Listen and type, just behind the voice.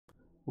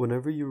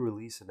Whenever you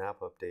release an app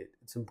update,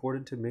 it's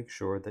important to make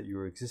sure that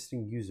your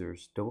existing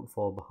users don't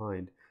fall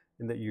behind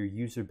and that your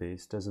user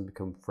base doesn't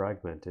become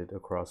fragmented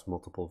across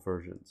multiple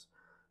versions.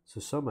 So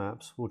some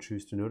apps will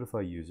choose to notify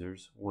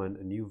users when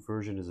a new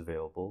version is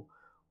available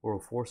or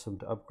will force them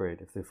to upgrade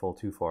if they fall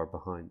too far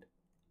behind.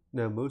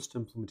 Now, most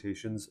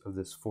implementations of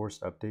this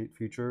forced update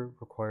feature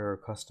require a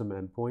custom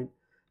endpoint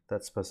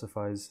that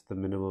specifies the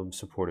minimum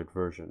supported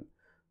version,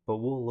 but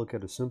we'll look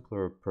at a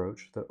simpler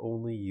approach that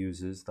only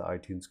uses the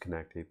iTunes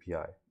Connect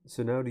API.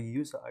 So now to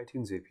use the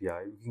iTunes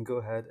API, we can go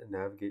ahead and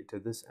navigate to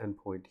this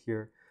endpoint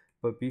here,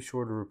 but be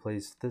sure to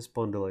replace this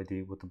bundle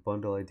ID with the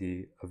bundle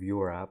ID of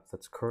your app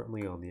that's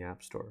currently on the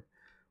App Store.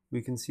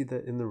 We can see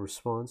that in the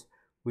response,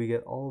 we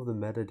get all of the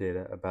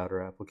metadata about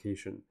our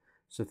application.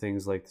 So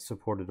things like the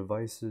supported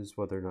devices,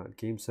 whether or not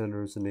Game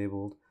Center is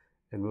enabled,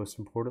 and most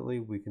importantly,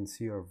 we can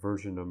see our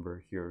version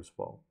number here as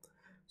well.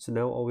 So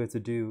now all we have to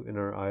do in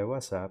our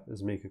iOS app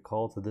is make a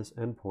call to this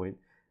endpoint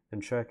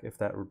and check if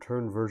that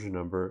return version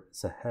number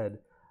is ahead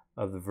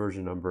of the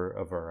version number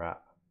of our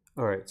app.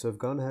 Alright, so I've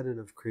gone ahead and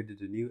I've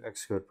created a new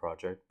Xcode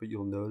project, but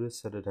you'll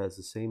notice that it has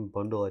the same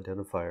bundle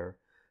identifier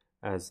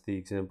as the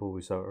example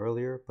we saw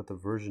earlier, but the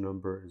version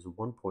number is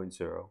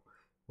 1.0,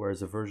 whereas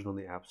the version on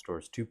the App Store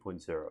is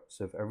 2.0.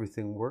 So if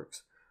everything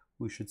works,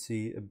 we should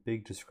see a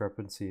big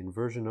discrepancy in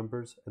version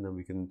numbers, and then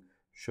we can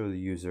show the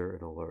user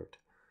an alert.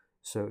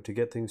 So to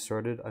get things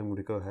started, I'm going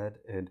to go ahead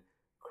and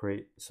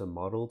create some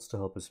models to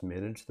help us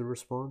manage the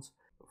response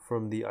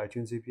from the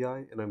iTunes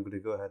API, and I'm going to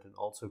go ahead and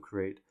also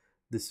create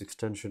this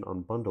extension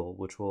on bundle,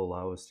 which will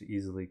allow us to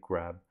easily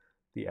grab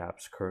the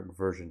app's current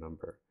version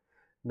number.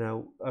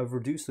 Now, I've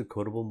reduced the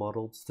codable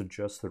models to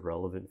just the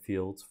relevant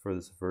fields for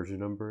this version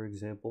number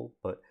example,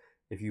 but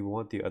if you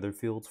want the other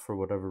fields for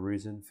whatever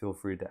reason, feel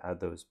free to add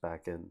those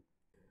back in.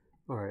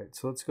 Alright,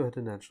 so let's go ahead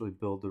and actually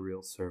build the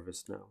real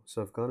service now.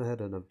 So I've gone ahead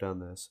and I've done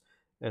this,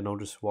 and I'll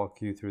just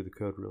walk you through the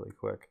code really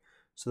quick.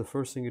 So the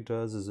first thing it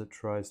does is it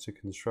tries to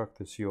construct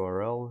this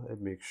URL and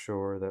make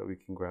sure that we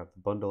can grab the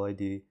bundle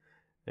ID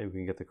and we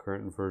can get the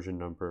current version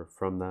number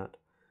from that.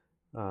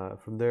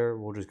 From there,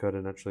 we'll just go ahead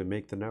and actually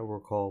make the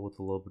network call with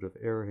a little bit of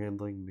error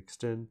handling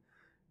mixed in.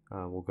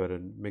 We'll go ahead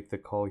and make the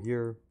call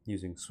here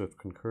using Swift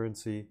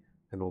concurrency,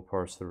 and we'll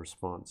parse the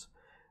response.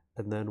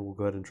 And then we'll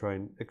go ahead and try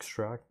and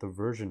extract the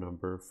version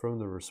number from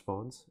the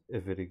response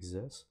if it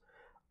exists.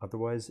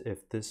 Otherwise,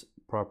 if this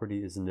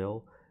property is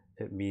nil,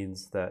 it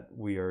means that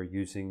we are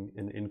using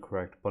an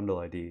incorrect bundle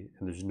ID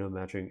and there's no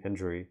matching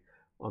entry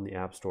on the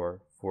App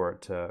Store for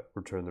it to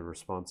return the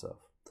response of.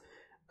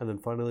 And then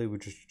finally, we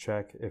just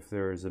check if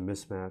there is a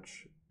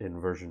mismatch in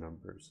version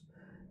numbers.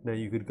 Now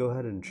you could go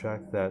ahead and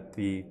check that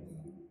the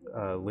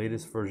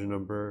latest version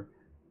number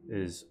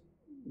is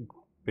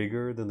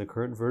bigger than the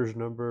current version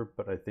number,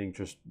 but I think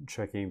just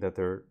checking that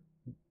they're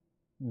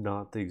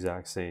not the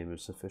exact same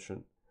is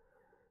sufficient.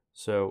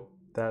 So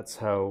that's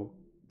how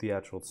the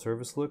actual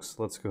service looks.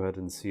 Let's go ahead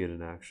and see it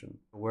in action.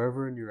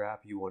 Wherever in your app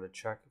you want to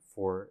check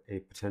for a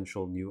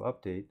potential new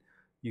update,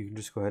 you can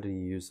just go ahead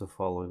and use the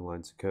following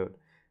lines of code.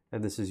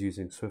 And this is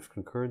using Swift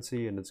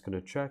concurrency, and it's going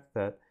to check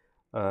that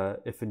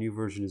if a new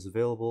version is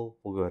available,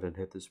 we'll go ahead and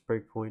hit this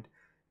breakpoint.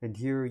 And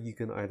here you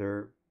can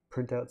either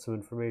print out some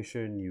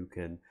information, you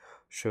can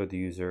show the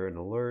user an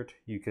alert,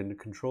 you can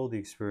control the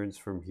experience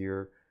from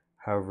here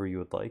however you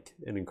would like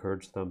and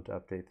encourage them to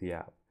update the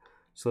app.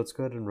 So let's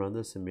go ahead and run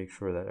this and make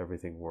sure that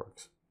everything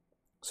works.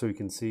 So we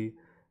can see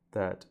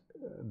that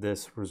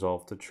this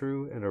resolved to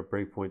true and our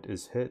breakpoint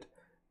is hit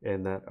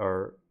and that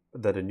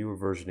a newer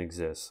version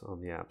exists on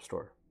the App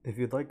Store. If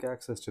you'd like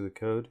access to the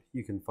code,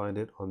 you can find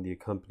it on the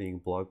accompanying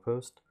blog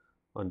post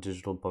on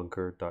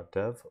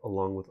digitalbunker.dev,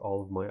 along with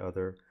all of my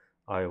other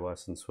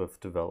iOS and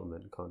Swift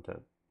development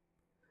content.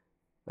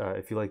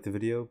 If you liked the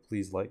video,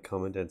 please like,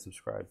 comment, and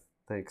subscribe.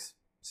 Thanks.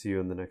 See you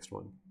in the next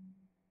one.